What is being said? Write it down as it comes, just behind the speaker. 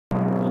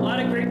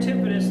of great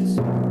timpanists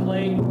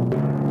play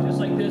just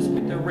like this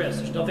with their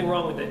wrists. There's nothing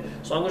wrong with it,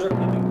 as long as they're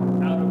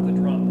coming out of the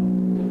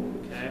drum.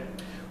 Okay?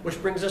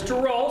 Which brings us to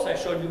rolls. I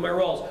showed you my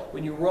rolls.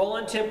 When you roll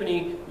on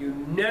timpani, you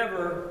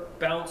never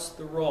bounce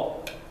the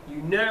roll. You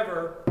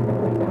never do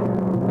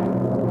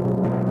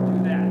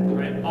that.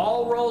 Right?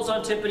 All rolls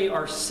on timpani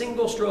are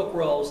single stroke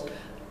rolls,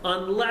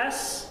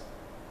 unless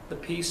the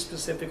piece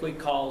specifically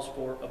calls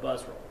for a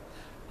buzz roll.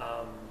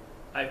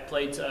 I've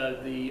played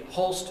the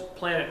Holst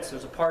Planets.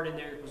 There's a part in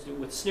there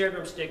with snare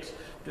drum sticks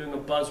doing a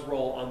buzz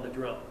roll on the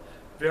drum.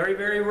 Very,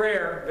 very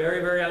rare,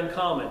 very, very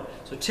uncommon.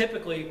 So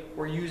typically,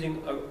 we're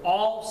using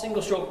all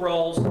single stroke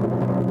rolls on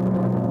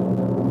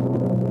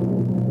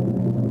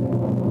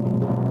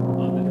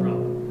the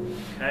drum.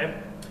 Okay?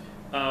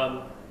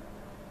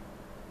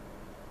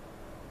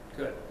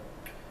 Good.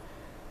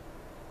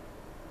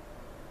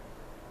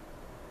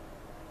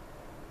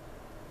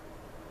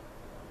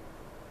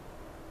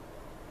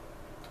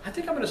 I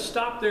think I'm going to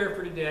stop there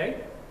for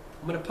today.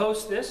 I'm going to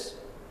post this.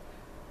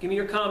 Give me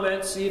your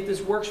comments, see if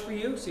this works for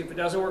you, see if it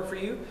doesn't work for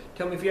you.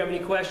 Tell me if you have any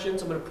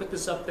questions. I'm going to put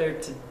this up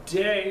there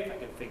today, if I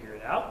can figure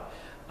it out.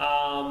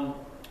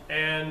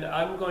 And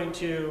I'm going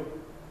to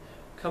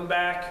come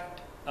back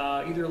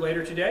either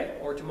later today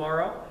or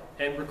tomorrow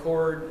and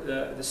record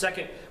the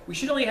second. We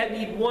should only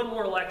need one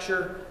more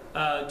lecture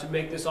to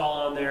make this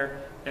all on there,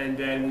 and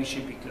then we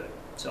should be good.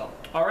 So,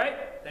 all right,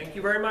 thank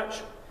you very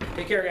much.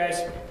 Take care, guys.